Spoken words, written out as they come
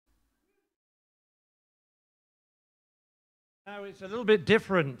Now, it's a little bit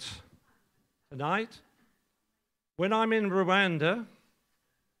different tonight. When I'm in Rwanda,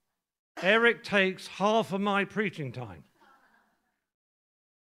 Eric takes half of my preaching time.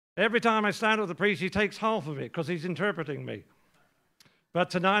 Every time I stand up to preach, he takes half of it because he's interpreting me. But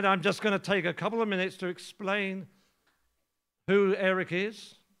tonight, I'm just going to take a couple of minutes to explain who Eric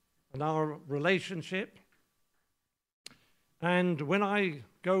is and our relationship. And when I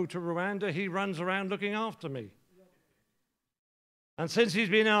go to Rwanda, he runs around looking after me. And since he's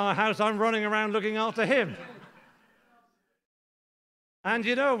been in our house, I'm running around looking after him. And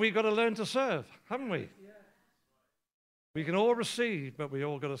you know, we've got to learn to serve, haven't we? We can all receive, but we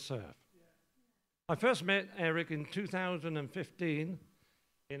all got to serve. I first met Eric in 2015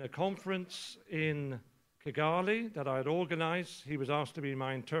 in a conference in Kigali that I had organized. He was asked to be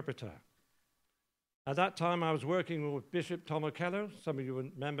my interpreter. At that time, I was working with Bishop Tom Okello, some of you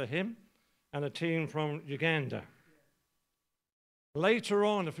remember him, and a team from Uganda. Later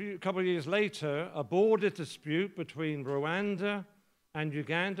on, a couple of years later, a border dispute between Rwanda and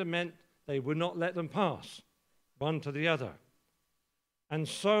Uganda meant they would not let them pass, one to the other. And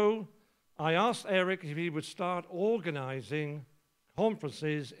so I asked Eric if he would start organizing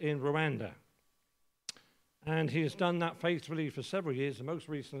conferences in Rwanda. And he has done that faithfully for several years, and most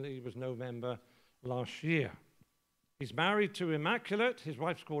recently was November last year. He's married to Immaculate. His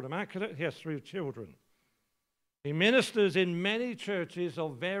wife's called Immaculate. He has 3 children. He ministers in many churches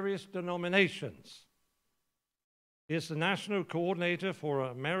of various denominations. He is the national coordinator for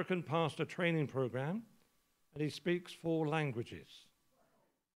an American Pastor Training Program, and he speaks 4 languages.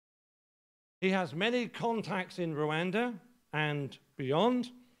 He has many contacts in Rwanda and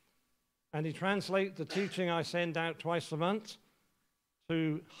beyond, and he translates the teaching I send out twice a month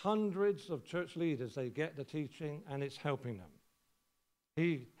to hundreds of church leaders. They get the teaching, and it's helping them.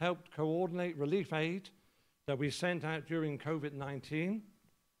 He helped coordinate relief aid that we sent out during COVID-19.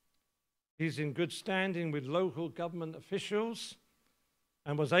 He's in good standing with local government officials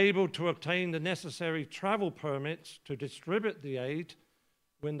and was able to obtain the necessary travel permits to distribute the aid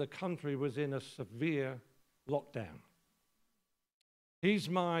when the country was in a severe lockdown. He's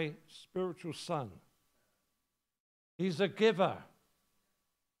my spiritual son. He's a giver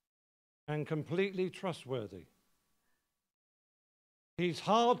and completely trustworthy. He's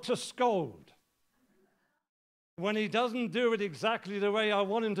hard to scold when he doesn't do it exactly the way I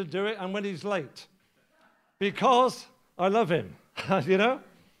want him to do it and when he's late, because I love him, you know?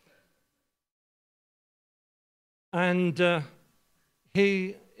 And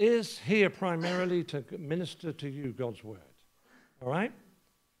he is here primarily to minister to you God's word, all right?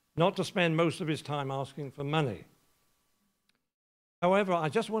 Not to spend most of his time asking for money. However, I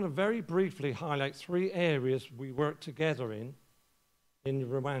just want to very briefly highlight 3 areas we work together in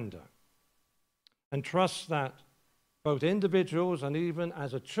Rwanda, and trust that both individuals and even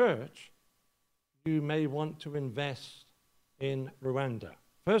as a church, you may want to invest in Rwanda.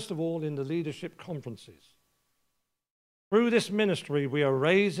 First of all, in the leadership conferences. Through this ministry, we are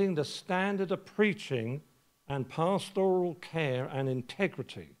raising the standard of preaching and pastoral care and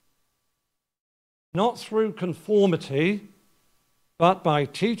integrity, not through conformity, but by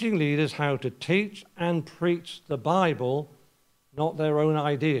teaching leaders how to teach and preach the Bible, not their own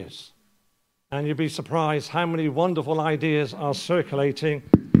ideas. And you'll be surprised how many wonderful ideas are circulating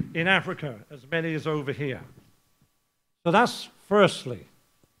in Africa, as many as over here. So that's firstly,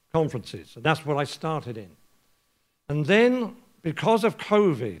 conferences. And that's what I started in. And then, because of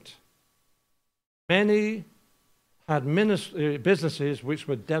COVID, many had businesses which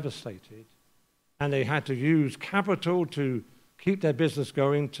were devastated, and they had to use capital to keep their business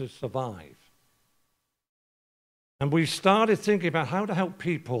going to survive. And we started thinking about how to help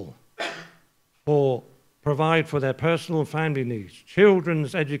people provide for their personal and family needs,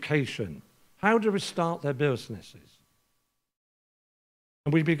 children's education, how to restart their businesses.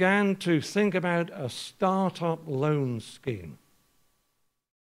 And we began to think about a startup loan scheme.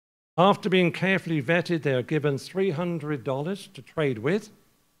 After being carefully vetted, they are given $300 to trade with.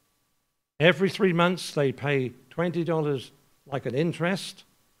 Every 3 months, they pay $20 like an interest,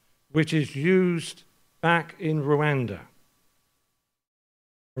 which is used back in Rwanda.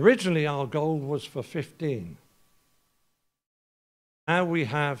 Originally, our goal was for 15. Now we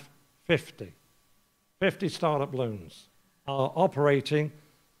have 50. 50 startup loans are operating,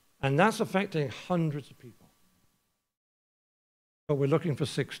 and that's affecting hundreds of people. But we're looking for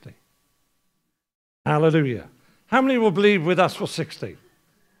 60. Hallelujah. How many will believe with us for 60?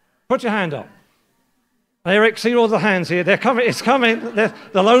 Put your hand up. Eric, see all the hands here. They're coming. It's coming. The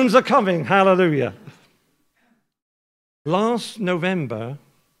loans are coming. Hallelujah. Last November,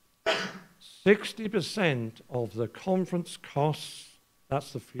 60% of the conference costs,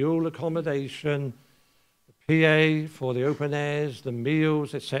 that's the fuel, accommodation, the PA for the open airs, the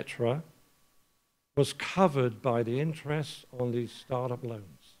meals, etc., was covered by the interest on these startup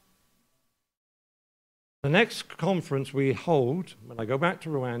loans. The next conference we hold, when I go back to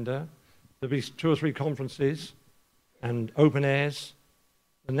Rwanda, there'll be 2 or 3 conferences and open airs.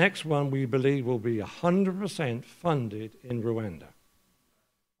 The next one we believe will be 100% funded in Rwanda.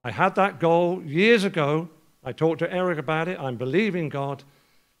 I had that goal years ago. I talked to Eric about it. I'm believing God,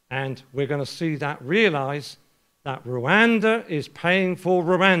 and we're going to see that realize that Rwanda is paying for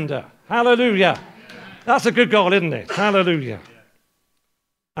Rwanda. Hallelujah. That's a good goal, isn't it? Hallelujah.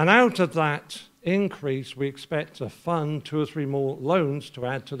 And out of that increase, we expect to fund 2 or 3 more loans to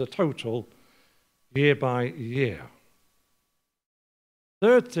add to the total year by year.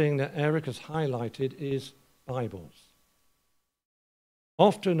 Third thing that Eric has highlighted is Bibles.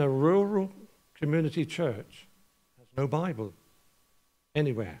 Often a rural community church has no Bible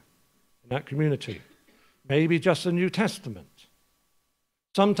anywhere in that community. Maybe just the New Testament.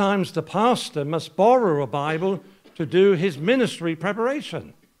 Sometimes the pastor must borrow a Bible to do his ministry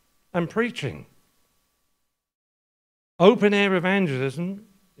preparation and preaching. Open-air evangelism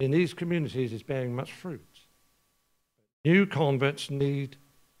in these communities is bearing much fruit. New converts need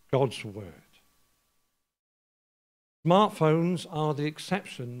God's word. Smartphones are the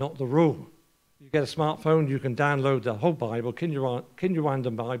exception, not the rule. You get a smartphone, you can download the whole Bible,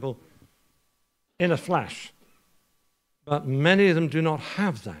 Kinyarwanda Bible, in a flash. But many of them do not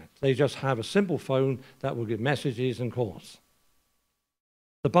have that. They just have a simple phone that will give messages and calls.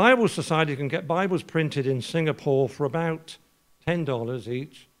 The Bible Society can get Bibles printed in Singapore for about $10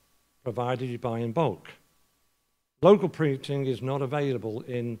 each, provided you buy in bulk. Local printing is not available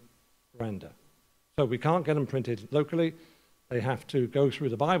in Rwanda. So we can't get them printed locally. They have to go through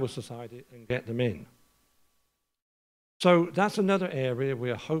the Bible Society and get them in. So that's another area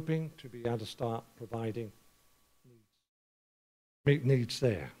we're hoping to be able to start providing meet needs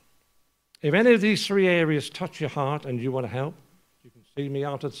there. If any of these 3 areas touch your heart and you want to help, you can see me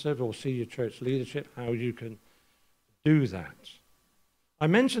after the service or see your church leadership, how you can do that. I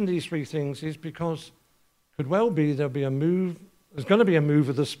mention these 3 things is because could well be there's going to be a move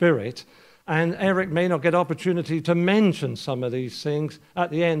of the Spirit, and Eric may not get opportunity to mention some of these things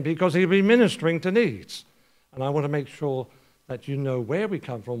at the end because he'll be ministering to needs. And I want to make sure that you know where we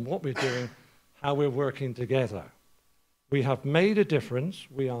come from, what we're doing, how we're working together. We have made a difference.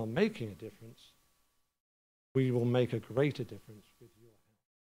 We are making a difference. We will make a greater difference with your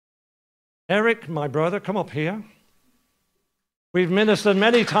help. Eric, my brother, come up here. We've ministered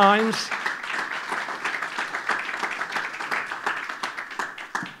many times.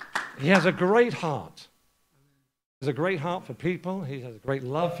 He has a great heart. He has a great heart for people. He has a great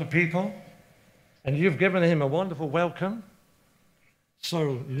love for people. And you've given him a wonderful welcome.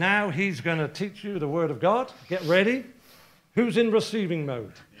 So now he's going to teach you the Word of God. Get ready. Who's in receiving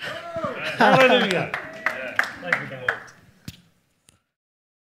mode? Hallelujah. Thank you, God.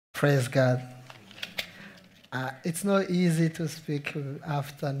 Praise God. It's not easy to speak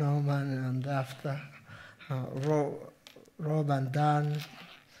after Norman and after Rob and Dan,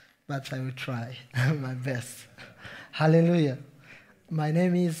 but I will try my best. Hallelujah. My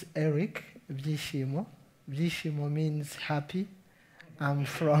name is Eric Byishimo. Byishimo means happy. I'm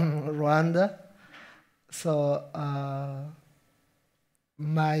from Rwanda. So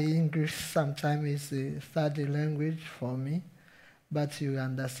my English sometimes is a third language for me, but you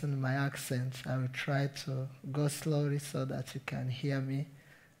understand my accent. I will try to go slowly so that you can hear me.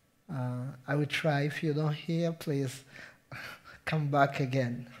 I will try. If you don't hear, please come back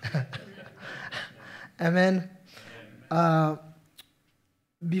again. Amen.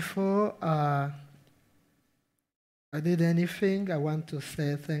 Before I did anything, I want to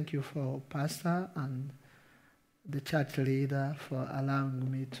say thank you for Pastor and the church leader for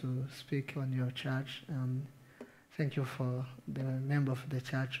allowing me to speak on your church, and thank you for the member of the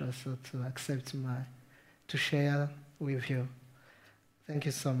church also to accept to share with you. Thank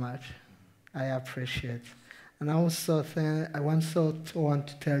you so much. I appreciate. And also, I want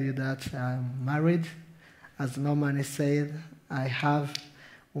to tell you that I'm married. As Norman said, I have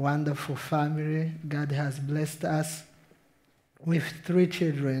a wonderful family. God has blessed us with 3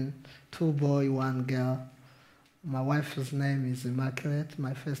 children, 2 boys, 1 girl. My wife's name is Immaculate.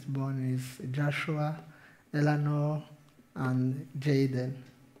 My firstborn is Joshua, Eleanor, and Jaden.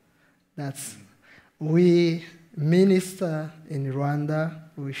 We minister in Rwanda.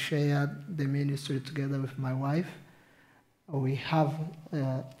 We shared the ministry together with my wife. We have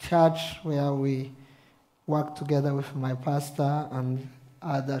a church where we work together with my pastor, and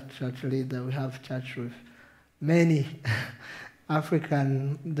other church leader. We have church with many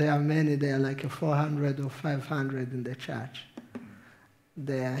African. There are many. There are like 400 or 500 in the church.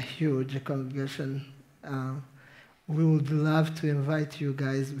 They are huge congregation. We would love to invite you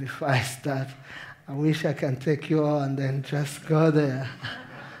guys before I start. I wish I can take you all and then just go there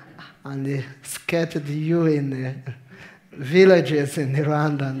and scatter you in the villages in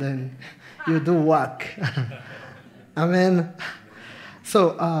Rwanda, and then you do work. Amen.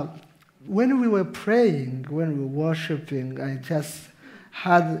 So when we were praying, when we were worshiping,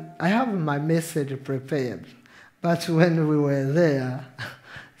 I have my message prepared. But when we were there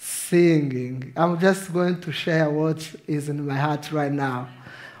singing, I'm just going to share what is in my heart right now.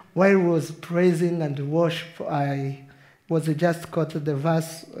 While I was praising and worship, I was just quoted the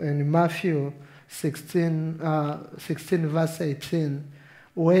verse in Matthew 16, verse 18,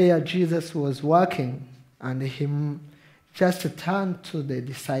 where Jesus was walking, and he just turned to the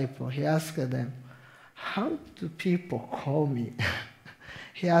disciple. He asked them, how do people call me?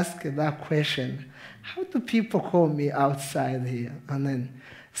 He asked that question. How do people call me outside here? And then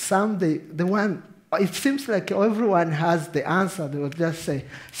it seems like everyone has the answer. They will just say,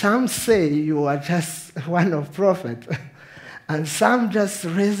 some say you are just one of prophet. And some just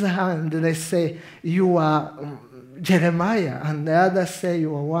raise their hand and they say, you are Jeremiah. And the others say,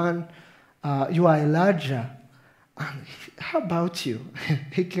 you are Elijah. And how about you?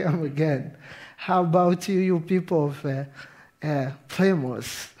 He came again. How about you people of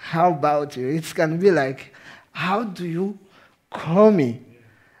Plymouth? How about you? It's going to be like, how do you call me?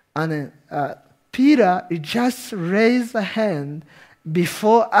 And Peter just raised a hand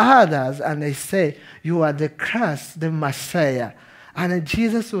before others, and they say, you are the Christ, the Messiah. And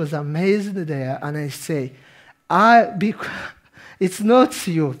Jesus was amazed there, and I say, it's not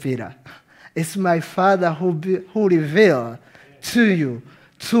you, Peter. It's my Father who revealed to you,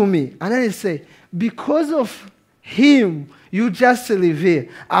 to me. And I say, because of him, you just reveal,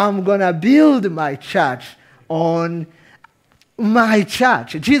 I'm going to build my church on my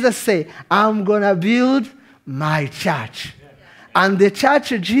church. Jesus said, I'm going to build my church. And the church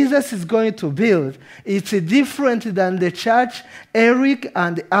Jesus is going to build, it's different than the church Eric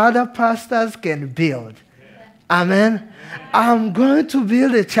and the other pastors can build. Amen. I'm going to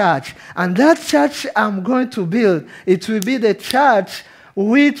build a church. And that church I'm going to build, it will be the church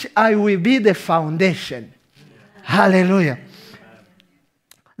which I will be the foundation. Hallelujah.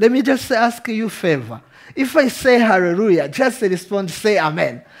 Let me just ask you a favor. If I say hallelujah, just respond, say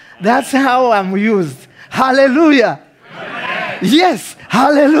amen. That's how I'm used. Hallelujah. Amen. Yes,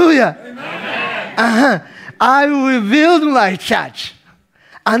 hallelujah. Amen. I will build my church.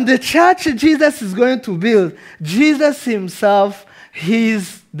 And the church Jesus is going to build, Jesus himself, he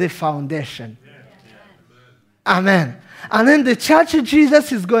is the foundation. Amen. And then the church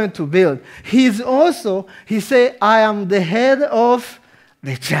Jesus is going to build, he said, I am the head of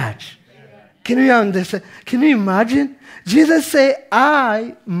the church. Can you understand? Can you imagine? Jesus said,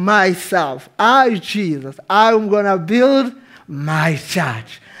 I, myself, Jesus, I'm going to build my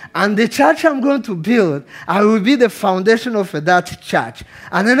church. And the church I'm going to build, I will be the foundation of that church.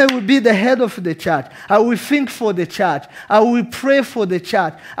 And then I will be the head of the church. I will think for the church. I will pray for the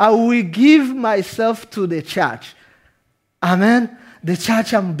church. I will give myself to the church. Amen? The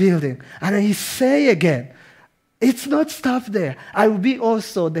church I'm building. And he say again, it's not stop there. I will be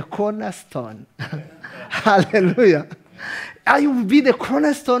also the cornerstone. Hallelujah. I will be the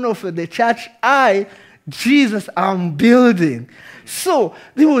cornerstone of the church Jesus, I'm building. So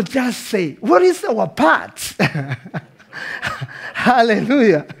they will just say, what is our part?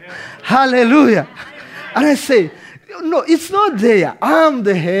 Hallelujah. Hallelujah. And I say, no, it's not there. I am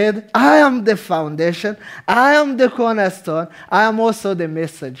the head. I am the foundation. I am the cornerstone. I am also the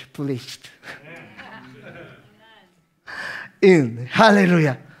message preached.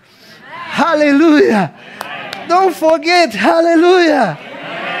 Hallelujah. Hallelujah. Don't forget,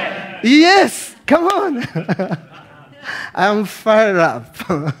 hallelujah. Yes, come on. I'm fired up.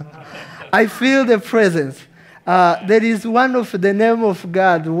 I feel the presence. There is one of the name of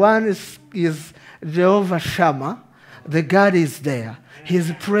God. One is Jehovah Shammah. The God is there.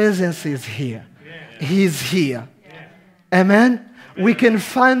 His presence is here. He's here. Amen? We can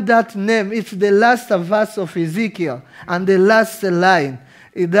find that name. It's the last verse of Ezekiel and the last line.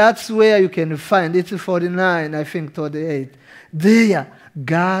 That's where you can find it. It's 49, I think, 38. There,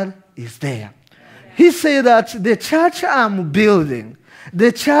 God is there. He said that the church I'm building,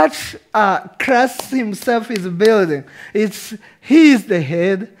 The church Christ himself is building. He is the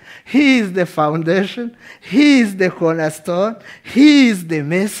head. He is the foundation. He is the cornerstone. He is the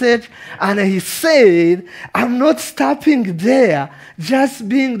message. And he said, I'm not stopping there, just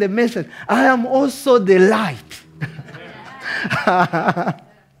being the message. I am also the light.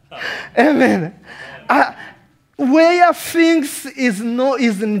 Amen. Where things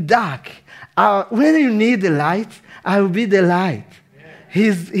isn't dark, when you need the light, I will be the light.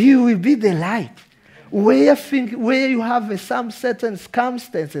 He will be the light. Where you have some certain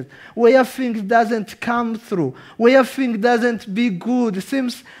circumstances, where things doesn't come through, where things doesn't be good, it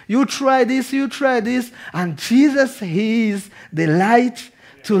seems you try this, and Jesus, he is the light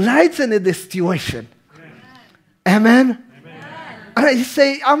to lighten the situation. Amen? And I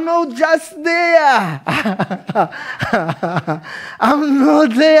say, I'm not just there. I'm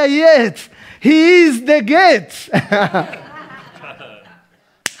not there yet. He is the gate.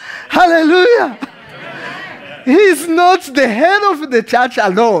 Hallelujah. He is not the head of the church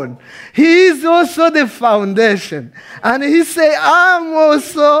alone. He is also the foundation. And he said, I'm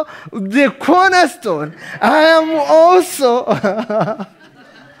also the cornerstone. I am also the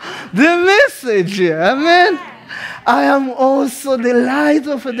message. Amen. I am also the light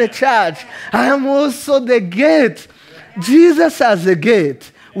of the church. I am also the gate. Jesus as a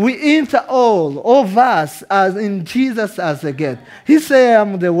gate. We enter all of us as in Jesus as a gate. He said, I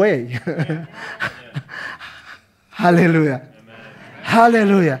am the way. Hallelujah. Amen.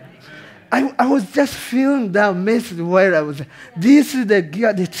 Hallelujah. I was just feeling that message where I was. This is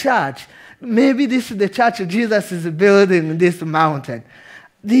the church. Maybe this is the church Jesus is building in this mountain.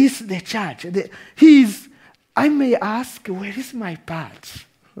 This is the church. I may ask, where is my part?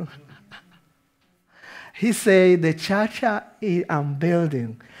 He said, the church I'm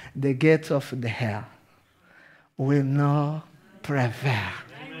building, the gates of the hell will not prevail.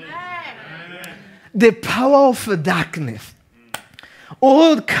 Amen. The power of darkness,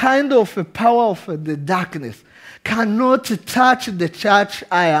 all kind of power of the darkness cannot touch the church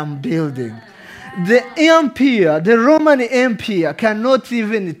I am building. The empire, the Roman Empire cannot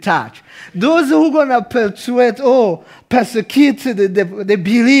even touch. Those who are going to persecute the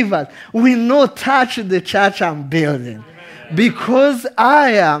believers will not touch the church I'm building. Because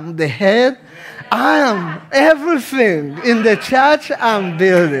I am the head, I am everything in the church I'm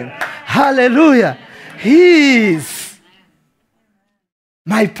building. Hallelujah.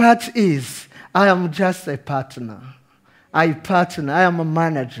 My part is, I am just a partner. I am a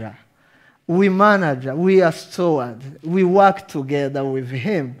manager. We manage, we are steward. We work together with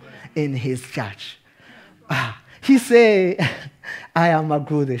him in his church. He say, I am a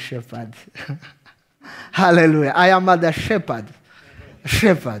good shepherd. Hallelujah. I am the shepherd.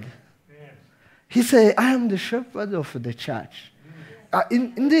 Shepherd. He say, I am the shepherd of the church.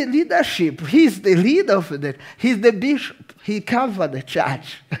 In the leadership, he's the leader of the, he's the bishop. He covers the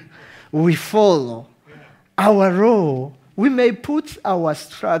church. We follow our role. We may put our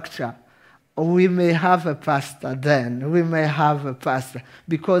structure. We may have a pastor then. We may have a pastor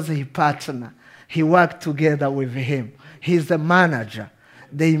because he partner. He worked together with him. He's the manager.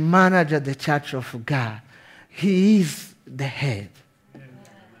 They manage the church of God. He is the head.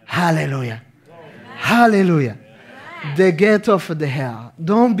 Hallelujah. Hallelujah. The gate of the hell.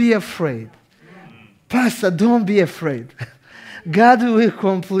 Don't be afraid. Pastor, don't be afraid. God will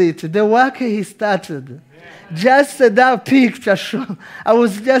complete the work he started. Just that picture, I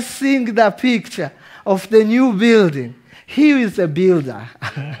was just seeing that picture of the new building. He is a builder.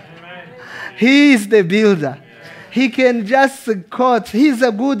 He is the builder. He can just caught. He's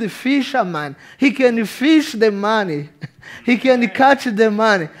a good fisherman. He can fish the money. He can catch the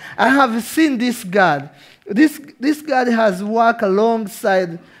money. I have seen this God. This God has worked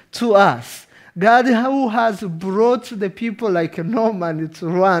alongside to us. God who has brought the people like Norman to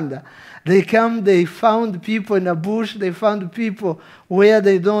Rwanda. They come, they found people in a bush, they found people where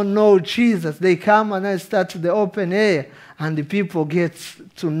they don't know Jesus. They come and I start the open air, and the people get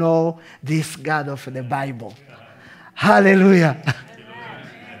to know this God of the Bible. Hallelujah.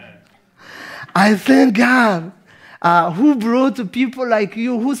 I thank God who brought people like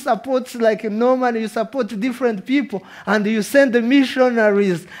you, who supports like Norman, you support different people, and you send the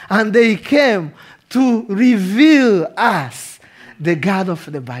missionaries, and they came to reveal us the God of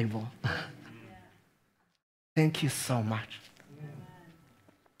the Bible. Thank you so much.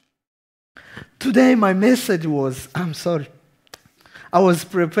 Today my message was, I was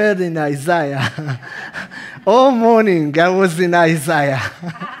prepared in Isaiah. All morning I was in Isaiah.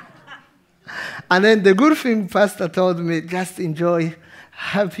 And then the good thing Pastor told me, just enjoy,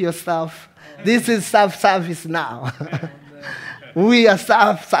 help yourself. This is self-service now. We are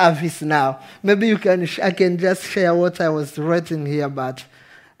self-service now. Maybe I can just share what I was writing here, but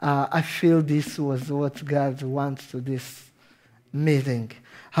I feel this was what God wants to this meeting.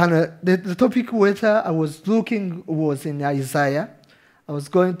 And the topic where I was looking was in Isaiah. I was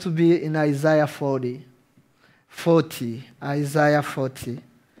going to be in Isaiah 40. Isaiah 40.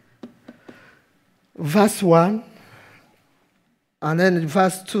 Verse 1, and then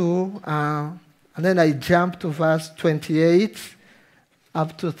verse 2, and then I jump to verse 28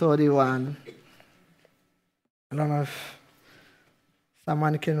 up to 31. I don't know if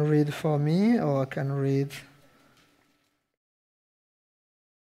someone can read for me or I can read.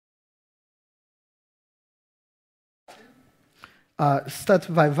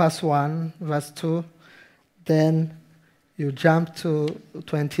 Start by verse 1, verse 2, then you jump to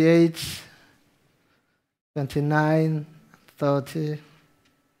 28, 29, 30.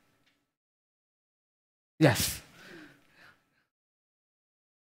 Yes.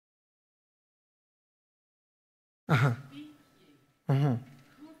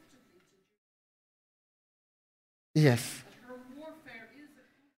 Yes.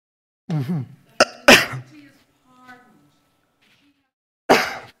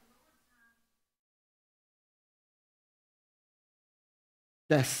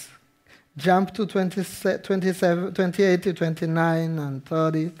 Yes. Jump to 27, 28 to 29 and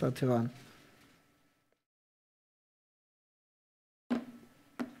 30, 31.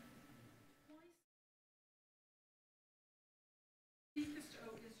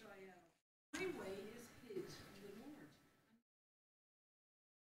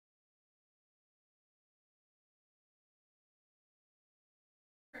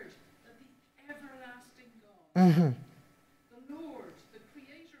 Mm-hmm. The Lord, the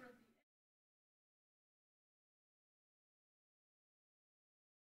creator of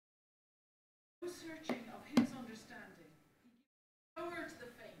the searching of his understanding. He gives power to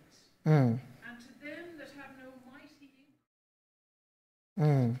the faint, and to them that have no might he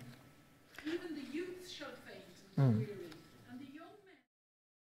increases. Even the youths shall faint and be weary, and the young men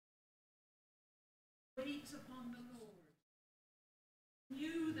wait upon the Lord.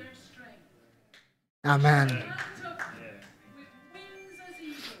 Renew their strength. Amen. They mount up with wings as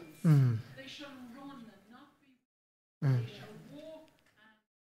eagles. They shall run and not be weary. They shall walk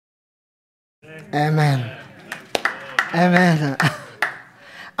and... Amen. Amen.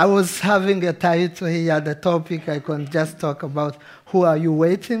 I was having a title here, the topic I can just talk about, who are you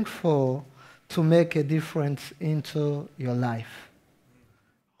waiting for to make a difference into your life?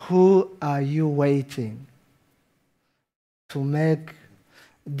 Who are you waiting to make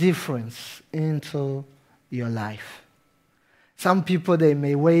difference into your life? Some people, they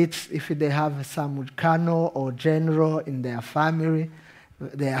may wait if they have some colonel or general in their family,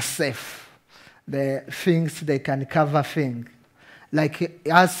 they are safe. The things they can cover things. Like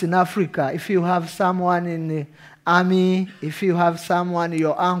us in Africa, if you have someone in the army, if you have someone,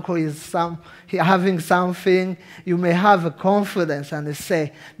 your uncle is having something, you may have a confidence and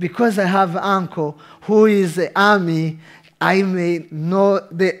say, because I have an uncle who is the army, I may know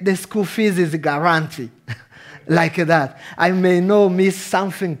the school fees is guaranteed. Like that. I may not miss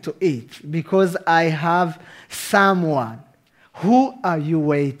something to eat because I have someone. Who are you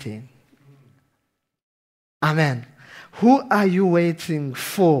waiting? Amen. Who are you waiting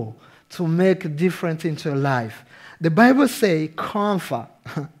for to make a difference into your life? The Bible says, comfort.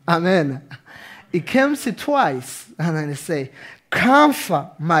 Amen. It comes twice, and then it says,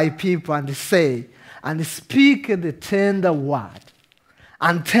 comfort my people, and say, and speak the tender word.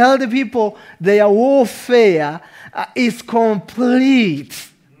 And tell the people their warfare is complete.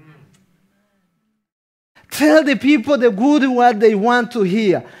 Tell the people the good word they want to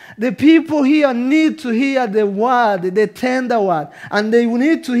hear. The people here need to hear the word, the tender word. And they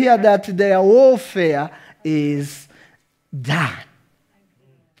need to hear that their warfare is done.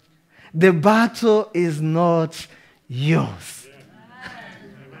 The battle is not yours.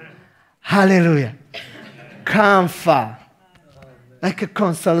 Hallelujah. Comfort. Like a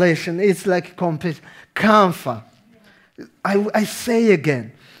consolation. It's like complete comfort. I say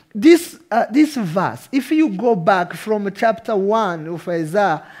again. This verse, if you go back from chapter 1 of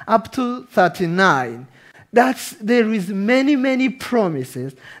Isaiah up to 39, there is many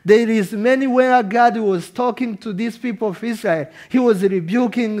promises. There is many where God was talking to these people of Israel. He was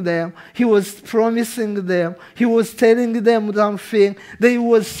rebuking them. He was promising them. He was telling them something.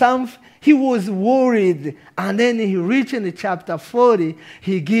 He was worried. And then he reached in chapter 40,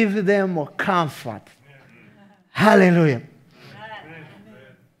 he gave them more comfort. Hallelujah.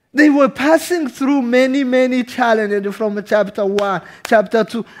 They were passing through many, many challenges from chapter 1, chapter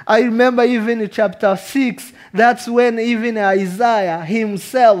 2. I remember even in chapter 6, that's when even Isaiah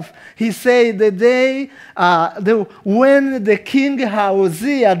himself, he said the day when the king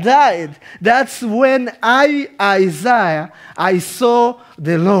Uzziah died, that's when Isaiah, I saw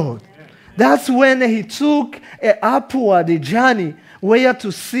the Lord. That's when he took an upward journey where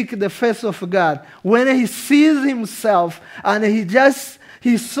to seek the face of God. When he sees himself and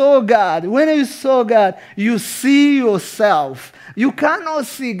he saw God. When you saw God, you see yourself. You cannot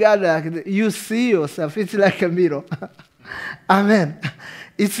see God like that. You see yourself. It's like a mirror. Amen.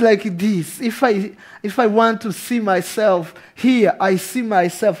 It's like this. If I want to see myself here, I see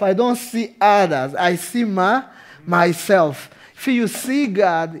myself. I don't see others. I see myself. If you see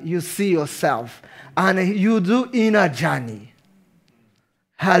God, you see yourself. And you do inner journey.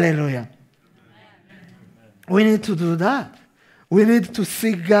 Hallelujah. We need to do that. We need to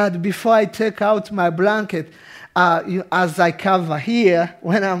seek God. Before I take out my blanket, as I cover here,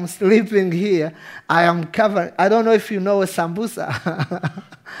 when I'm sleeping here, I am covered. I don't know if you know a sambusa.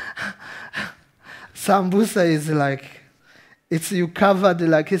 Sambusa is like, you covered,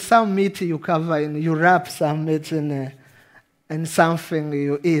 like it's some meat you cover in, you wrap some meat in something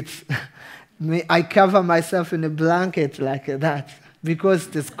you eat. I cover myself in a blanket like that. Because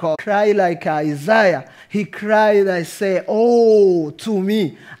it is called cry like Isaiah. He cried, I say, oh, to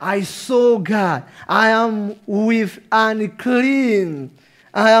me, I saw God. I am with unclean.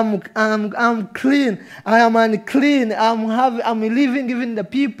 I'm clean. I am unclean. I'm living even the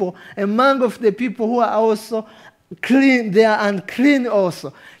people, among of the people who are also clean. They are unclean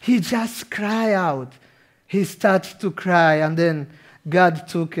also. He just cried out. He started to cry, and then God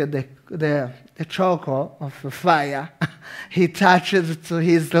took the charcoal of the fire. He touched it to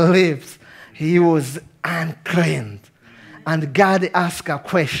his lips. He was unclean. And God asked a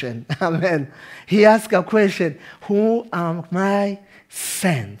question. Amen. He asked a question. Who am I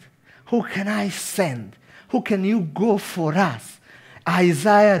send? Who can I send? Who can you go for us?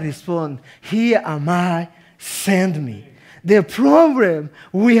 Isaiah responded, here am I, send me. The problem,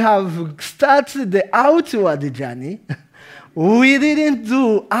 we have started the outward journey. We didn't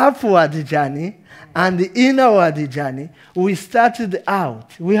do upward journey and the inward journey. We started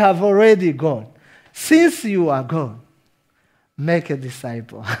out. We have already gone. Since you are gone, make a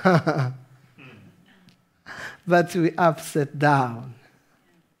disciple. But we upset down.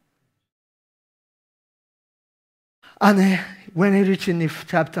 And when he reached in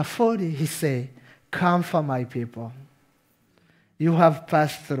chapter 40, he said, come for my people. You have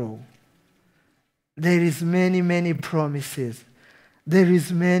passed through. There is many, many promises. There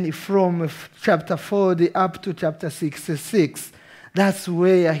is many from chapter 40 up to chapter 66. That's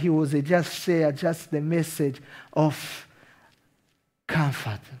where he was just share just the message of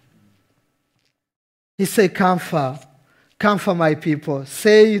comfort. He said, comfort my people.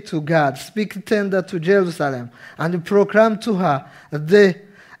 Say to God, speak tender to Jerusalem, and proclaim to her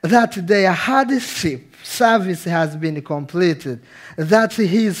that their hardship service has been completed, that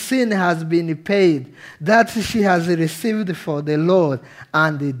his sin has been paid, that she has received for the Lord,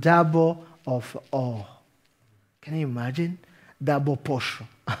 and the double of all. Can you imagine? Double portion.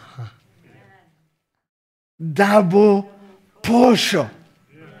 Double portion.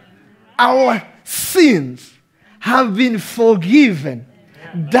 Our sins have been forgiven.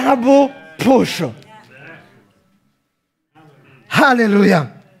 Double portion.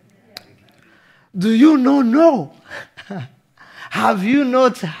 Hallelujah. Do you not know? Have you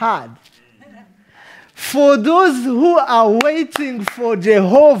not heard? For those who are waiting for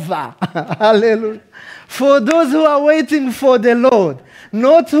Jehovah, hallelujah. For those who are waiting for the Lord,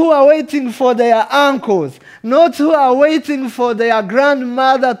 not who are waiting for their uncles, not who are waiting for their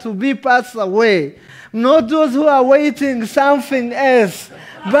grandmother to be passed away, not those who are waiting something else,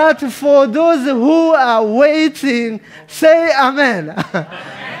 but for those who are waiting, say amen.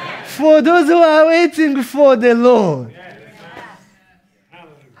 For those who are waiting for the Lord.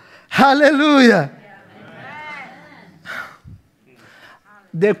 Hallelujah.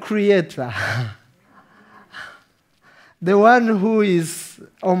 The Creator. The one who is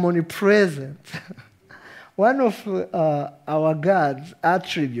omnipresent. One of our God's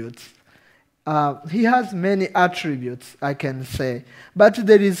attributes. He has many attributes, I can say. But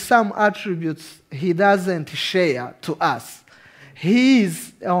there is some attributes he doesn't share to us. He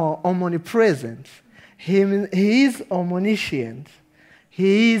is omnipresent. He is omniscient.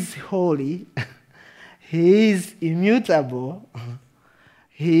 He is holy. He is immutable.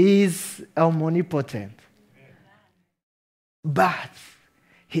 He is omnipotent. But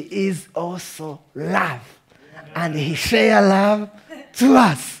he is also love. And he shares love to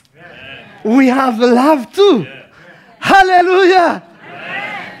us. We have love too. Hallelujah.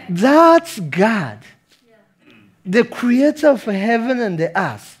 That's God, the creator of heaven and the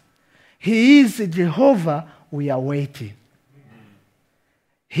earth. He is Jehovah. We are waiting.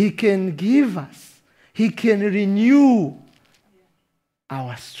 He can give us. He can renew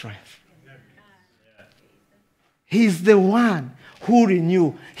our strength. He's the one who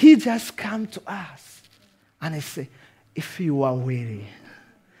renew. He just come to us and he say, if you are weary,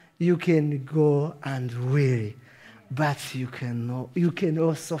 you can go and weary, but you can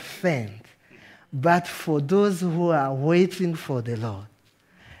also faint. But for those who are waiting for the Lord,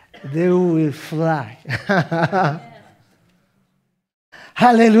 they will fly.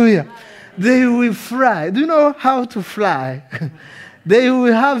 Hallelujah. They will fly. Do you know how to fly? They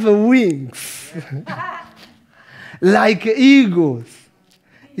will have wings. Like eagles.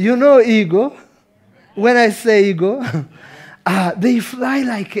 You know eagle? When I say eagle, they fly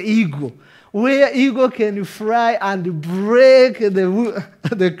like an eagle. Where eagle can fly and break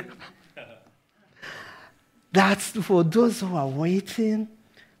the That's for those who are waiting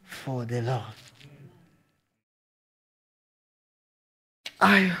for the Lord.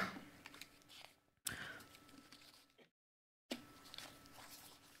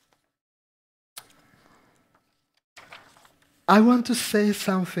 I want to say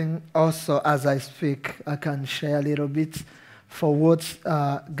something also as I speak. I can share a little bit for what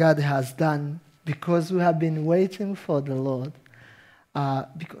God has done, because we have been waiting for the Lord.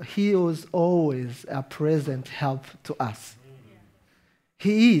 Because He was always a present help to us.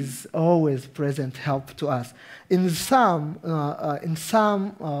 He is always present help to us. In Psalm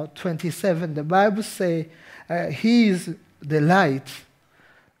 27, the Bible says He is the light,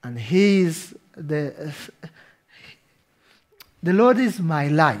 and He is the Lord is my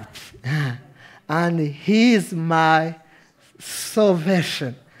light, and He is my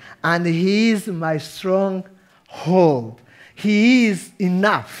salvation, and He is my stronghold. He is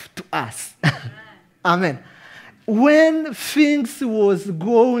enough to us. Amen. When things was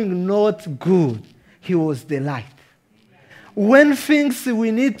going not good, He was the light. When things we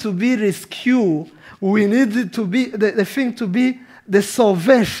need to be rescued, we need to be the thing to be the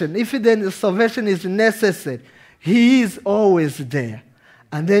salvation. If then the salvation is necessary, He is always there.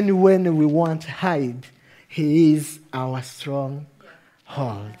 And then when we want to hide, He is our stronghold.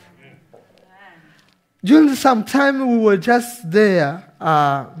 During some time, we were just there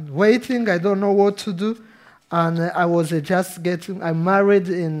waiting. I don't know what to do. And I was just I married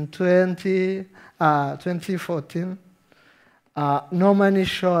in 2014. Normani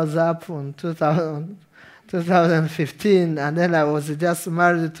shows up in 2015. And then I was just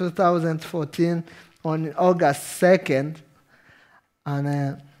married in 2014 on August 2nd.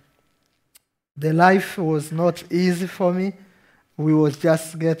 And the life was not easy for me. We was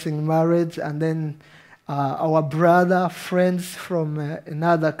just getting married, and then our brother, friends from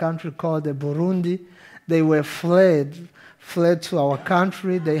another country called Burundi, they were fled to our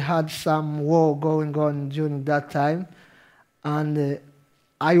country. They had some war going on during that time. And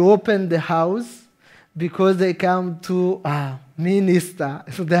I opened the house because they come to minister,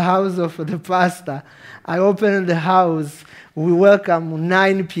 the house of the pastor. I opened the house. We welcome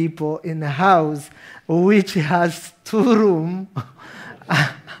 9 people in the house, which has 2 rooms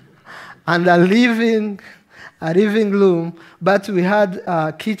and a living room. But we had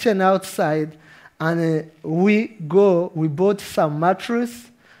a kitchen outside, and we bought some mattress,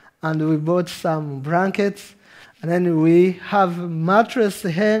 and we bought some blankets, and then we have mattress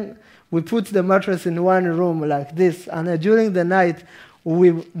hang. We put the mattress in one room like this, and during the night,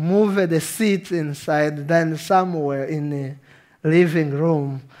 we move the seat inside, then somewhere in the living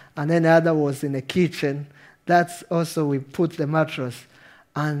room, and then the other was in the kitchen. That's also we put the mattress.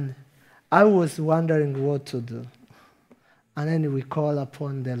 And I was wondering what to do. And then we call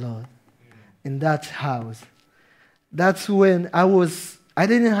upon the Lord in that house. That's when I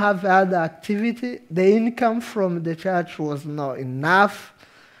didn't have other activity. The income from the church was not enough.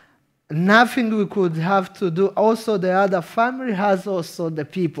 Nothing we could have to do. Also, the other family has also the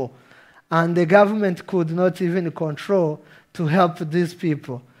people. And the government could not even control to help these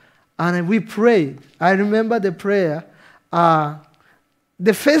people. And we prayed. I remember the prayer.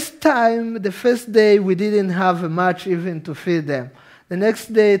 The first day, we didn't have much even to feed them. The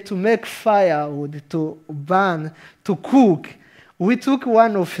next day, to make firewood, to burn, to cook, we took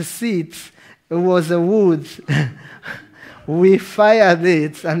one of the seats. It was a wood. We fired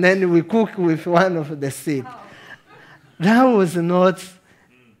it, and then we cooked with one of the seats. That was not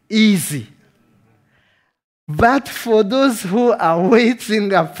easy. But for those who are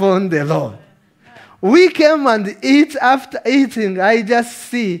waiting upon the Lord, we came and eat. After eating, I just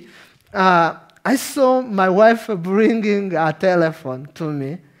see I saw my wife bringing a telephone to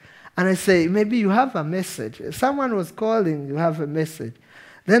me, and I say, maybe you have a message. Someone was calling, you have a message.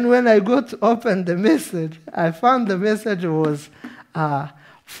 Then when I go to open the message, I found the message was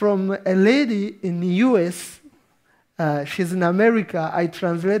from a lady in the U.S. She's in America. I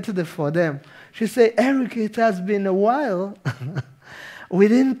translated it for them. She said, Eric, it has been a while. We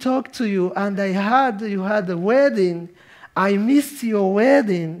didn't talk to you, and I heard you had a wedding. I missed your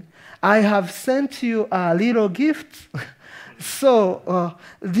wedding. I have sent you a little gift. So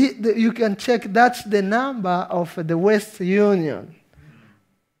you can check, that's the number of the West Union.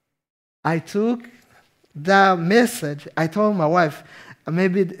 I took that message. I told my wife,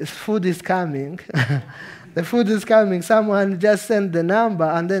 maybe food is coming. The food is coming. Someone just sent the number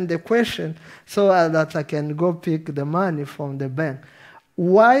and then the question so that I can go pick the money from the bank.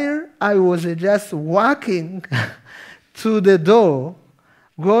 While I was just walking to the door,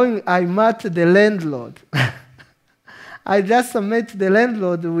 I met the landlord. I just met the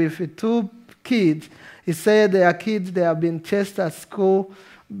landlord with 2 kids. He said their kids, they have been chased at school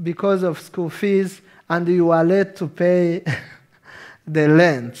because of school fees, and you are late to pay the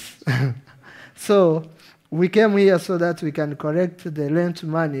rent. So we came here so that we can collect the rent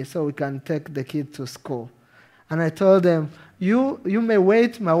money so we can take the kid to school. And I told them, you may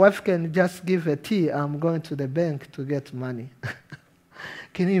wait, my wife can just give a tea. I'm going to the bank to get money.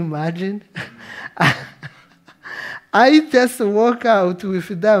 Can you imagine? I just walked out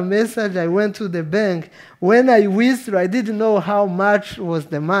with that message. I went to the bank. When I withdrew, I didn't know how much was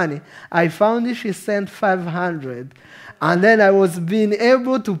the money. I found she sent 500. And then I was being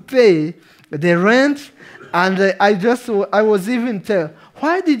able to pay the rent. And I was even told,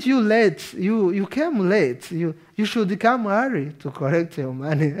 why did you late? You came late. You should come early to collect your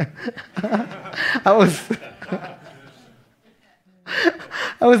money. I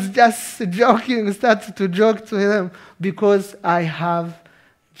was just joking, started to joke to them, because I have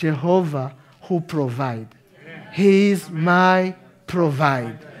Jehovah who provides. He is my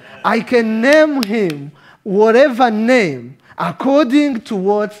provider. I can name him whatever name according to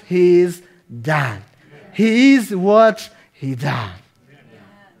what he is done. He is what he done.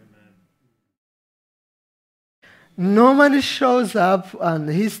 Norman shows up and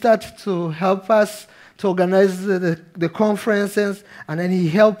he starts to help us to organize the conferences, and then he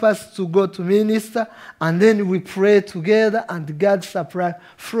helped us to go to minister, and then we pray together, and God supplied.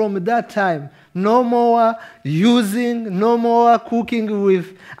 From that time, no more using, no more cooking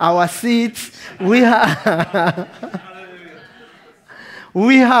with our seeds. We have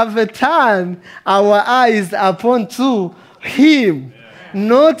turned our eyes upon to him.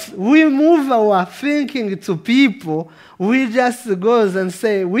 Not we move our thinking to people. We just go and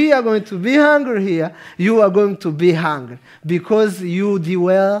say, we are going to be hungry here. You are going to be hungry because you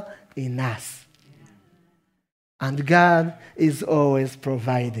dwell in us. And God is always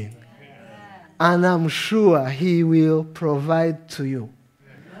providing. And I'm sure he will provide to you.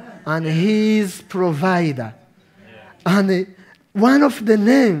 And he is provider. And one of the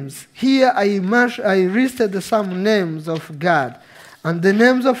names, here I listed some names of God. And the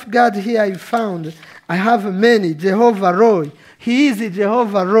names of God here I found, I have many. Jehovah Roy. He is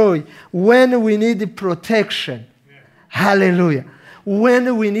Jehovah Roy when we need protection. Yeah. Hallelujah.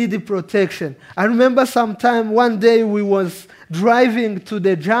 When we need protection. I remember sometime one day we was driving to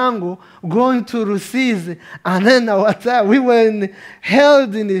the jungle, going to Rusizi, and then we were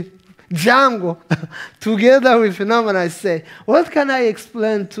held in the jungle together with Norman. I say, what can I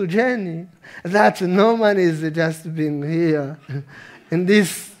explain to Jenny? That Norman is just being here in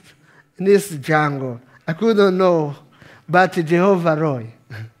this jungle. I couldn't know, but Jehovah Roy,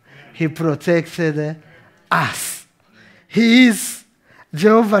 he protected us. He is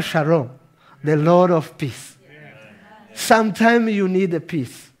Jehovah Shalom, the Lord of peace. Sometimes you need a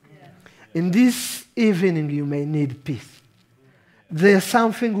peace. In this evening, you may need peace. There's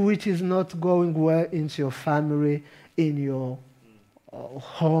something which is not going well into your family, in your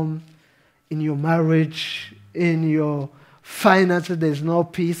home, in your marriage, in your finances. There's no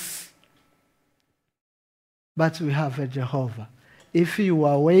peace. But we have a Jehovah. If you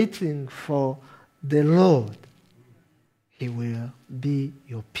are waiting for the Lord, he will be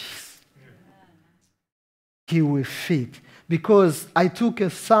your peace. He will feed. Because I took a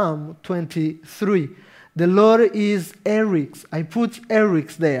Psalm 23. The Lord is Eric's. I put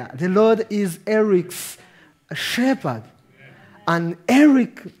Eric's there. The Lord is Eric's shepherd. And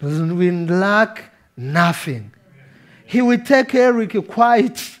Eric will lack nothing. He will take Eric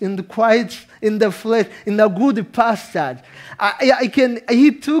quiet, in the flesh, in a good pasture.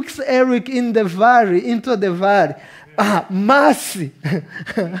 He took Eric into the valley. Mercy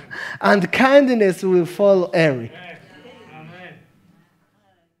and kindness will follow Eric. Amen.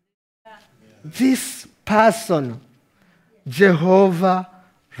 This person, Jehovah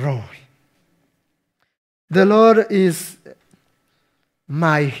Rohi. The Lord is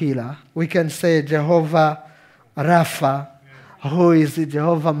my healer. We can say Jehovah Rapha, who is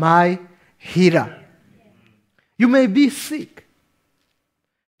Jehovah my healer. You may be sick.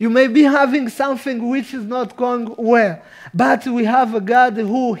 You may be having something which is not going well, but we have a God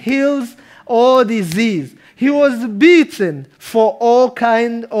who heals all disease. He was beaten for all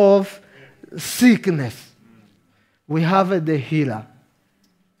kind of sickness. We have the healer.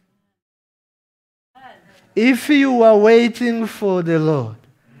 If you are waiting for the Lord,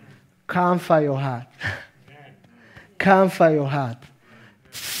 comfort your heart. Comfort your heart.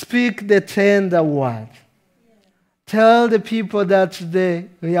 Speak the tender word. Tell the people that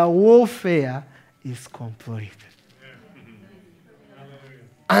their warfare is completed.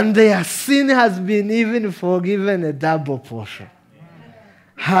 And their sin has been even forgiven a double portion.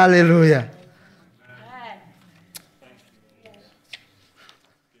 Hallelujah.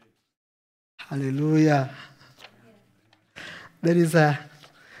 Hallelujah. There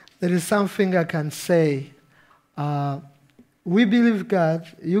is something I can say. We believe God.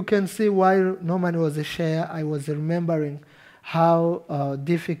 You can see while Norman was a share, I was remembering how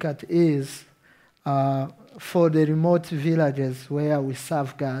difficult it is for the remote villages where we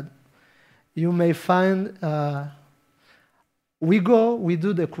serve God. You may find we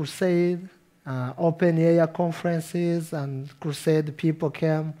do the crusade, open air conferences, and crusade people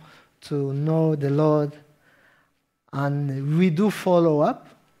came to know the Lord. And we do follow up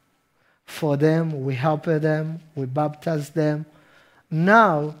for them, we help them, we baptize them.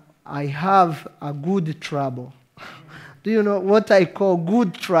 Now I have a good trouble. Do you know what I call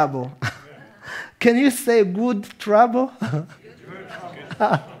good trouble? Can you say good trouble?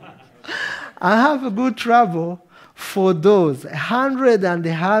 I have a good trouble for those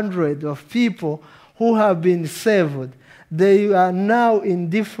 100 of people who have been saved. They are now in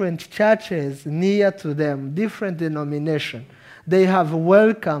different churches near to them, different denominations. They have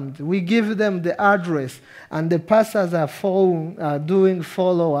welcomed. We give them the address, and the pastors are doing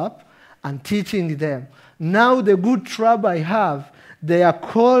follow-up and teaching them. Now the good trouble I have, they are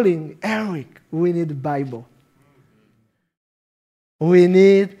calling, Eric, we need Bible. We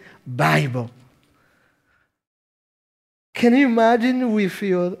need Bible. Can you imagine with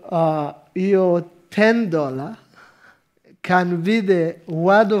your $10 can be the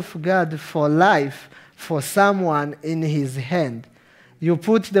word of God for life for someone in his hand? You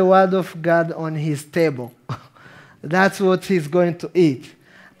put the word of God on his table. That's what he's going to eat.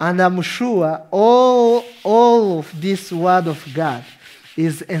 And I'm sure all of this word of God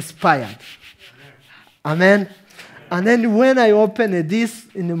is inspired. Amen. And then when I open this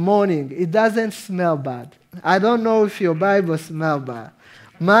in the morning, it doesn't smell bad. I don't know if your Bible smells bad.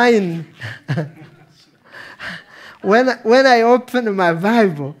 Mine, when I open my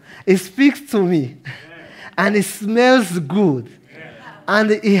Bible, it speaks to me. And it smells good.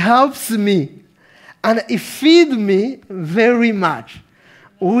 And it helps me. And it feeds me very much.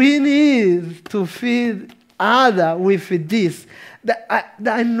 We need to feed others with this.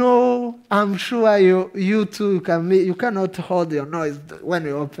 I know, I'm sure you too you cannot hold your noise when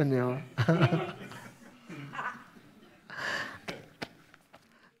you open your...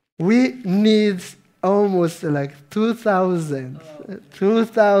 We need almost like 2,000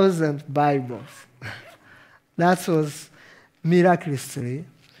 Bibles. That was miraculously.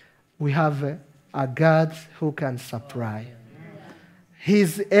 We have a God who can supply.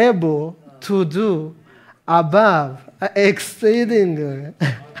 He's able to do above, exceedingly.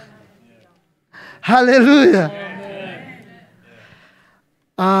 Hallelujah.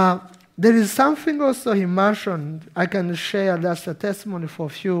 There is something also he mentioned. I can share that's a testimony for a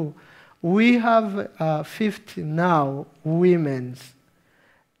few. We have 50 now women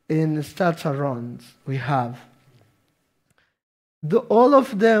in Statarons. We have. All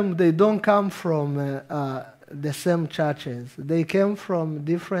of them, they don't come from the same churches. They came from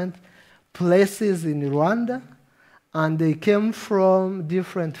different places in Rwanda, and they came from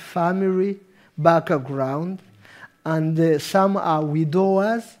different family background. And some are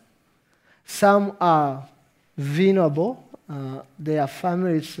widowers, some are vulnerable. Their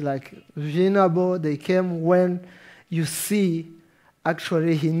families like vulnerable. They came when you see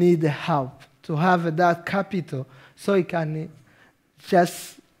actually he need help to have that capital so he can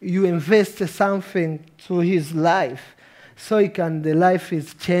you invest something to his life the life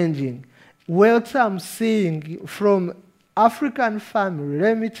is changing. What I'm seeing from African family,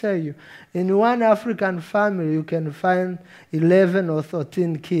 let me tell you, in one African family, you can find 11 or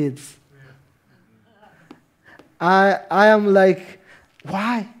 13 kids. I am like,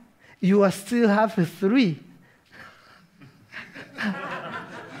 why? You are still have 3.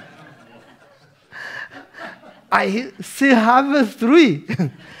 I still have 3.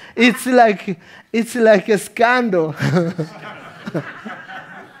 It's like a scandal.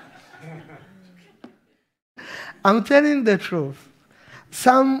 I'm telling the truth.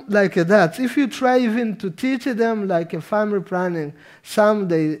 Some like that. If you try even to teach them like a family planning, some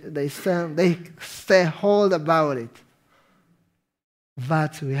they stay hold about it.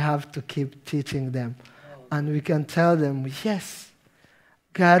 But we have to keep teaching them, and we can tell them, yes,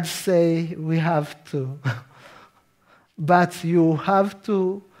 God say we have to, but you have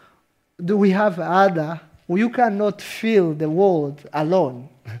to. Do we have other? You cannot fill the world alone.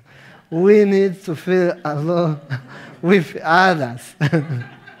 We need to fill alone with others.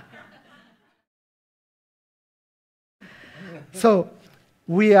 So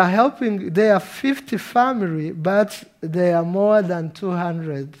we are helping. There are 50 families, but there are more than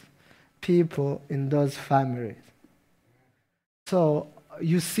 200 people in those families. So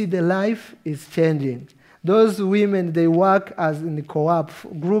you see the life is changing. Those women, they work as in the co-op,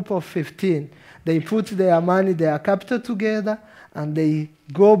 group of 15. They put their money, their capital together, and they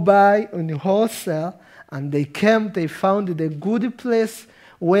go buy on the wholesale, and they found a good place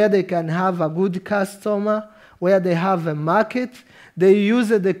where they can have a good customer, where they have a market. They use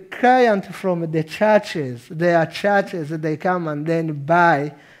the client from the churches. Their churches, they come and then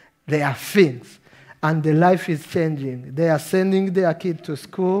buy their things. And the life is changing. They are sending their kid to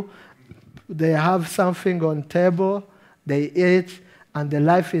school. They have something on table. They eat, and the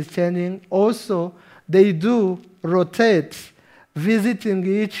life is changing. Also, they do rotate, visiting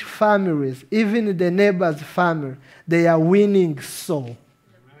each families, even the neighbor's family. They are winning soul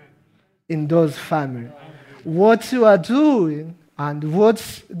in those families. What you are doing, and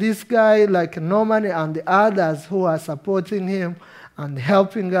what this guy like Norman and the others who are supporting him and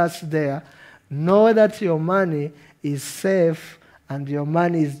helping us there, know that your money is safe and your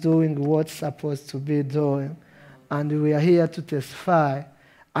money is doing what's supposed to be doing. And we are here to testify.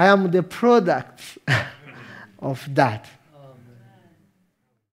 I am the product of that.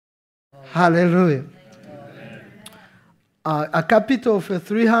 Hallelujah. A capital of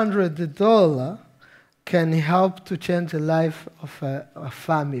 $300 can help to change the life of a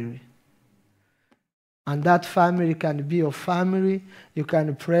family. And that family can be your family. You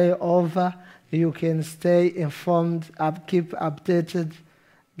can pray over. You can stay informed, keep updated,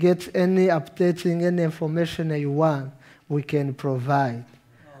 get any updating, any information that you want, we can provide.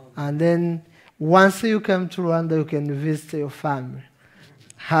 And then once you come to Rwanda, you can visit your family.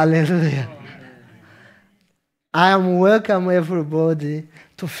 Hallelujah. I am welcome everybody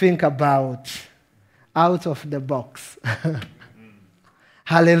to think about out of the box.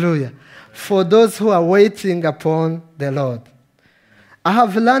 Hallelujah. For those who are waiting upon the Lord. I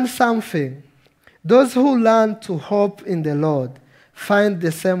have learned something. Those who learn to hope in the Lord find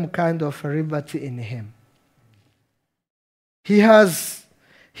the same kind of liberty in Him. He has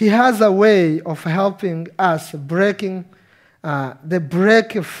a way of helping us break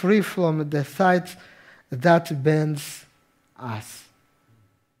free from the sight that bends us.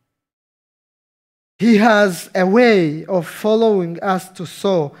 He has a way of following us to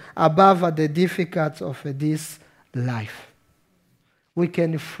soar above the difficulties of this life. We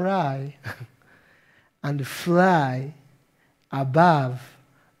can fly and fly above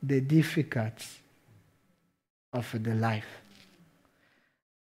the difficulties of the life.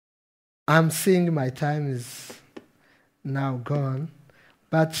 I'm seeing my time is now gone,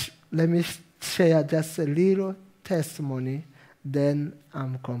 but let me share just a little testimony, then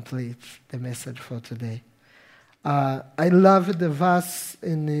I'm complete the message for today. I love the verse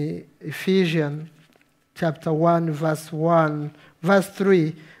in Ephesians chapter 1, verse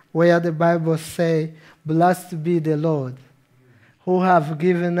 3, where the Bible says, "Blessed be the Lord, who have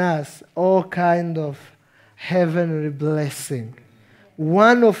given us all kind of heavenly blessing."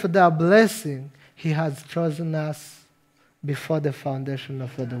 One of the blessing, He has chosen us before the foundation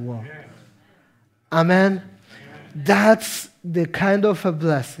of the world. Amen? That's the kind of a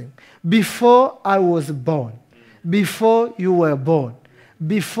blessing. Before I was born, before you were born,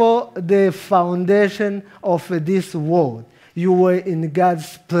 before the foundation of this world, you were in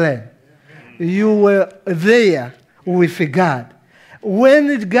God's plan. You were there with God.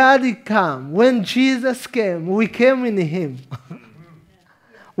 When God came, when Jesus came, we came in Him.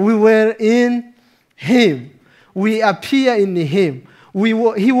 We were in Him. We appear in him.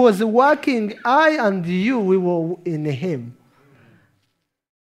 He was working, I and you, we were in him.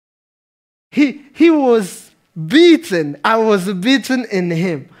 He was beaten, I was beaten in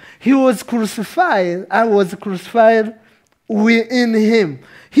him. He was crucified, I was crucified in him.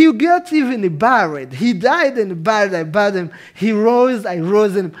 He got even buried. He died and buried, I buried him. He rose, I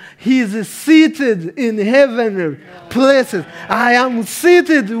rose in him. He is seated in heavenly places. I am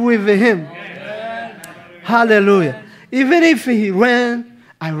seated with him. Hallelujah. Even if he ran,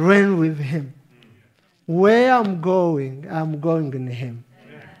 I ran with him. Where I'm going in him.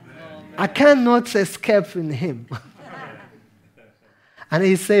 I cannot escape in him. And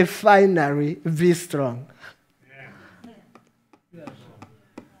he said, finally, be strong.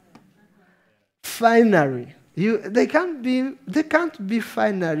 Finally. They can't be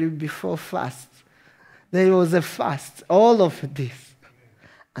finally before fast. There was a fast, all of this.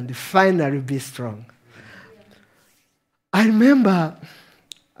 And finally be strong. I remember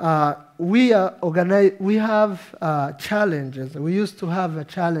we have challenges. We used to have a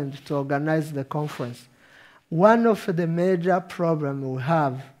challenge to organize the conference. One of the major problems we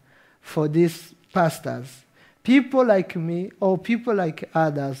have for these pastors, people like me or people like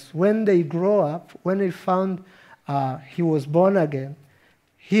others, when they grow up, when they found he was born again,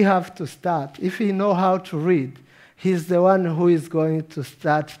 he have to start. If he know how to read, he's the one who is going to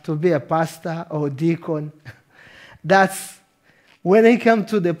start to be a pastor or deacon. That's when he came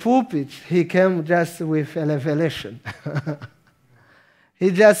to the pulpit, he came just with a revelation. He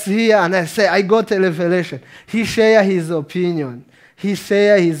just here and I say, I got a revelation. He share his opinion. He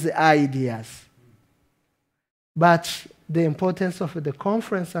share his ideas. But the importance of the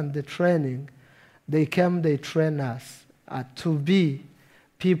conference and the training, they train us to be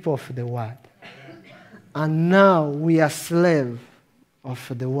people of the word. And now we are slaves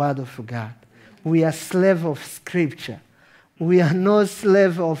of the word of God. We are slaves of scripture. We are not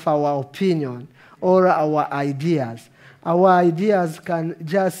slaves of our opinion or our ideas. Our ideas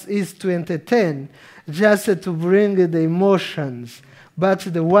is to entertain, just to bring the emotions. But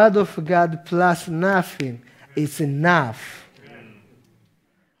the word of God plus nothing is enough.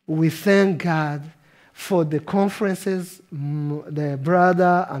 We thank God for the conferences the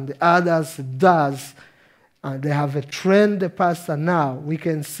brother and the others does. And they have trained the pastor now. We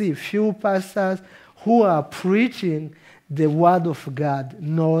can see few pastors who are preaching the word of God,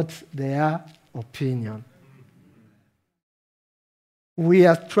 not their opinion. We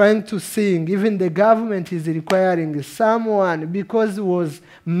are trying to sing. Even the government is requiring someone because it was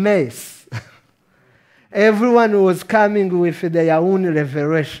mess. Everyone was coming with their own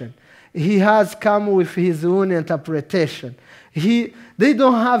revelation. He has come with his own interpretation. They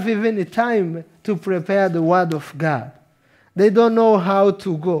don't have even time to prepare the word of God. They don't know how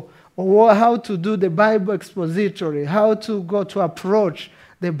to go, or how to do the Bible expository, how to go to approach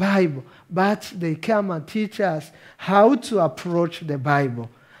the Bible. But they come and teach us how to approach the Bible,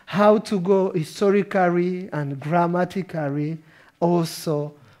 how to go historically and grammatically.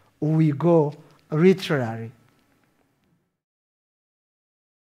 Also, we go literally.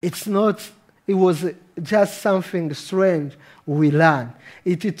 It was just something strange we learned.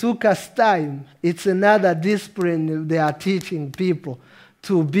 It took us time. It's another discipline they are teaching people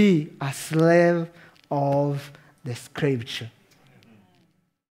to be a slave of the scripture.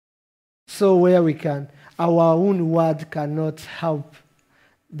 So where we can, our own word cannot help.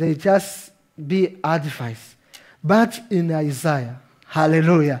 They just be advice. But in Isaiah,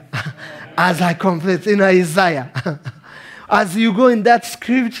 hallelujah, as I complete in Isaiah, as you go in that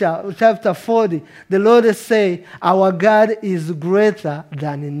scripture, chapter 40, the Lord say, our God is greater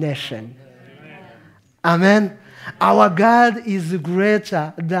than a nation. Amen. Our God is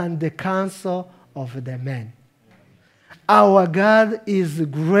greater than the counsel of the men. Our God is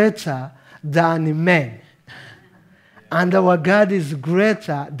greater than men. And our God is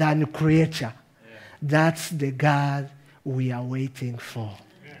greater than creature. That's the God we are waiting for.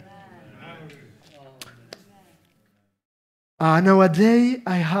 Nowadays,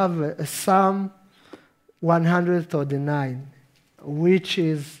 I have a Psalm 139, which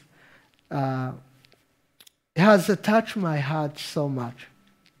is has touched my heart so much.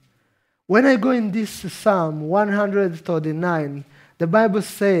 When I go in this Psalm 139, the Bible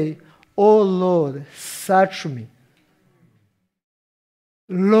says, "O Lord, search me.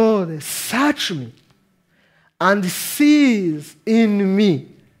 Lord, search me, and see in me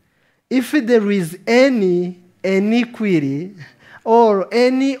if there is any iniquity or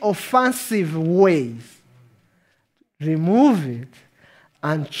any offensive ways. Remove it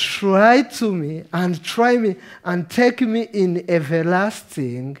and try me and take me in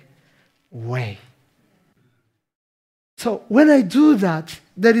everlasting way." So when I do that,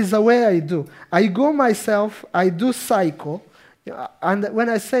 there is a way I do. I go myself, I do cycle. And when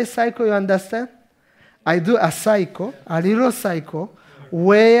I say cycle, you understand? I do a cycle, a little cycle,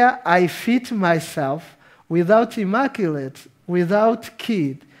 where I fit myself without immaculate, without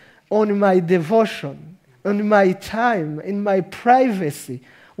kid, on my devotion, on my time, in my privacy.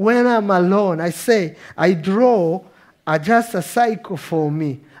 When I'm alone, I draw just a cycle for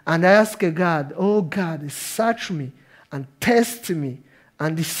me. And I ask God, oh God, search me and test me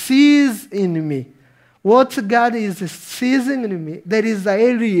and seize in me. What God is seizing in me, there is an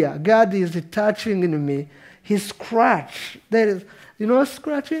area God is touching in me. He scratch. There is,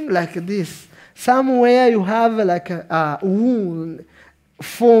 scratching like this. Somewhere you have like a wound.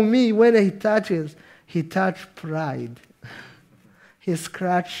 For me, when He touches pride. He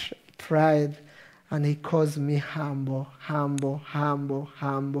scratched pride, and He calls me humble, humble, humble,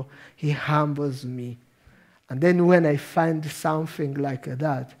 humble. He humbles me. And then when I find something like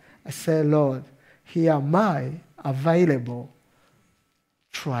that, I say, Lord, here am I available.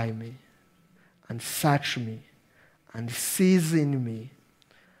 Try me and search me and seize in me.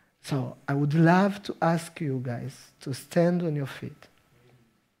 So I would love to ask you guys to stand on your feet.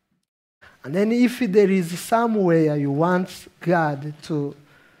 And then if there is somewhere you want God to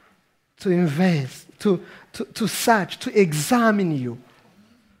invest, to search, to examine you.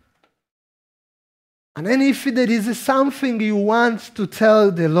 And then if there is something you want to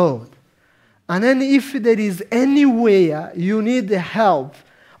tell the Lord, and then if there is anywhere you need the help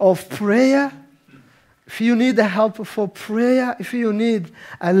of prayer, if you need the help for prayer, if you need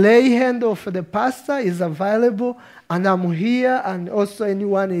a lay hand of the pastor is available, and I'm here, and also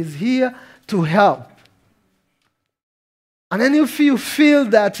anyone is here to help. And then if you feel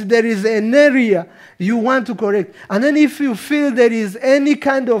that there is an area you want to correct, and then if you feel there is any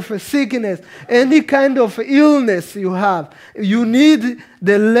kind of sickness, any kind of illness you have, you need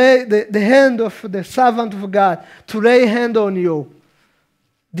the hand of the servant of God to lay hand on you.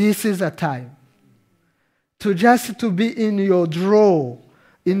 This is a time to be in your drawer,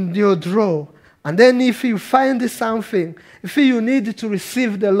 And then if you find something, if you need to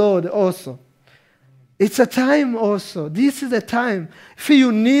receive the Lord also, it's a time also. This is a time. If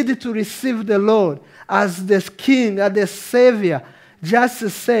you need to receive the Lord as the King, as the Savior, just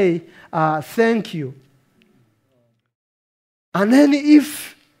say, thank you. And then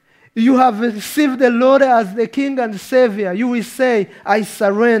if you have received the Lord as the King and Savior, you will say, I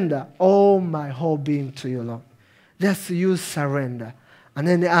surrender all my whole being to you, Lord. Just use surrender. And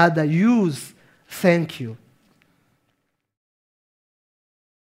then the other, use thank you.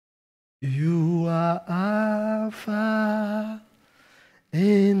 You are Alpha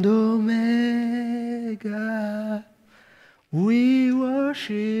and Omega. We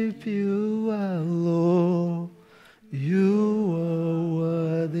worship you, our Lord. You are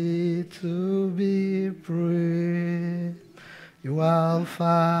worthy to be praised. You are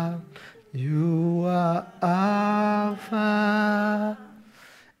Alpha. You are Alpha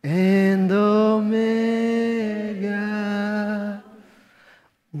and Omega.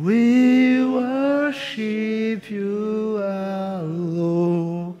 We worship you, our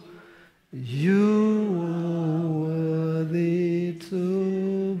Lord. You are worthy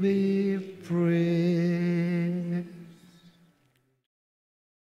to be praised.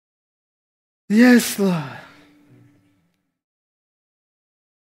 Yes, Lord.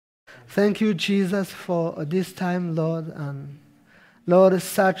 Thank you, Jesus, for this time, Lord. And Lord,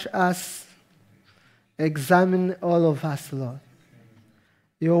 search us, examine all of us, Lord.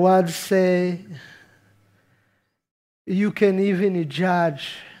 Your words say you can even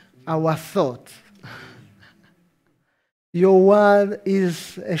judge our thought. Your word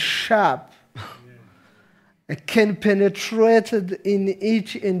is sharp. It can penetrate in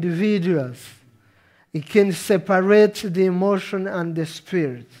each individual. It can separate the emotion and the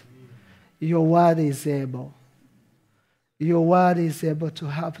spirit. Your word is able. Your word is able to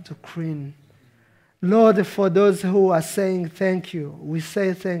help to clean. Lord, for those who are saying thank you, we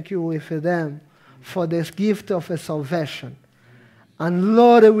say thank you with them for this gift of salvation. And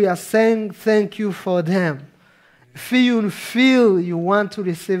Lord, we are saying thank you for them. If you feel you want to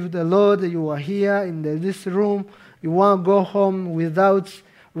receive the Lord, you are here in this room, you want to go home without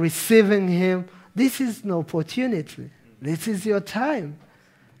receiving Him, this is an opportunity. This is your time.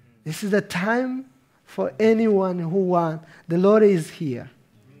 This is the time for anyone who wants. The Lord is here.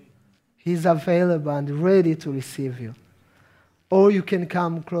 He's available and ready to receive you. Or you can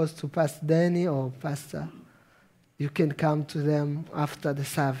come close to Pastor Danny or Pastor. You can come to them after the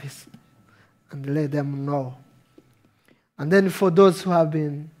service and let them know. And then for those who have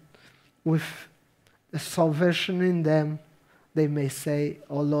been with the salvation in them, they may say,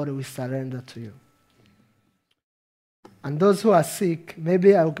 "Oh Lord, we surrender to you." And those who are sick,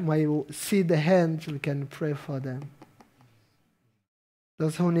 maybe I might see the hands, we can pray for them.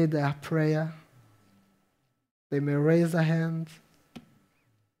 Those who need a prayer, they may raise their hands.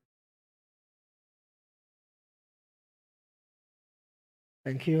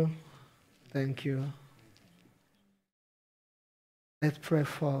 Thank you. Thank you. Let's pray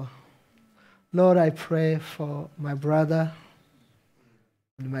for, Lord, I pray for my brother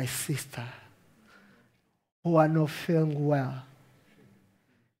and my sister who are not feeling well.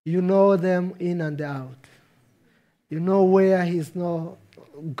 You know them in and out. You know where he's not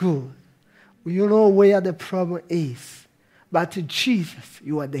good. You know where the problem is. But Jesus,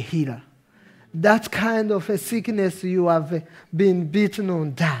 you are the healer. That kind of a sickness, you have been beaten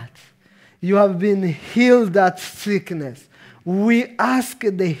on that. You have been healed that sickness. We ask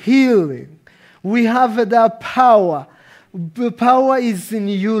the healing. We have that power. The power is in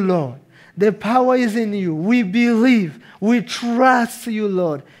you, Lord. The power is in you. We believe. We trust you,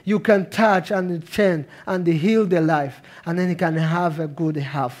 Lord. You can touch and change and heal their life. And then you can have a good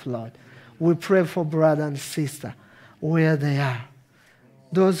health, Lord. We pray for brother and sister where they are.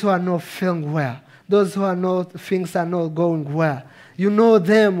 Those who are not feeling well. Those who are not, things are not going well. You know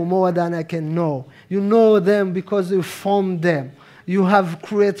them more than I can know. You know them because you formed them. You have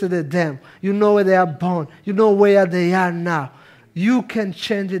created them. You know where they are born. You know where they are now. You can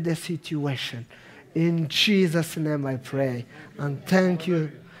change the situation. In Jesus' name I pray. And thank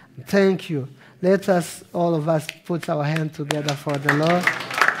you. Thank you. Let us, all of us, put our hands together for the Lord.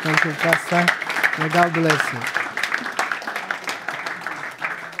 Thank you, Pastor. May God bless you.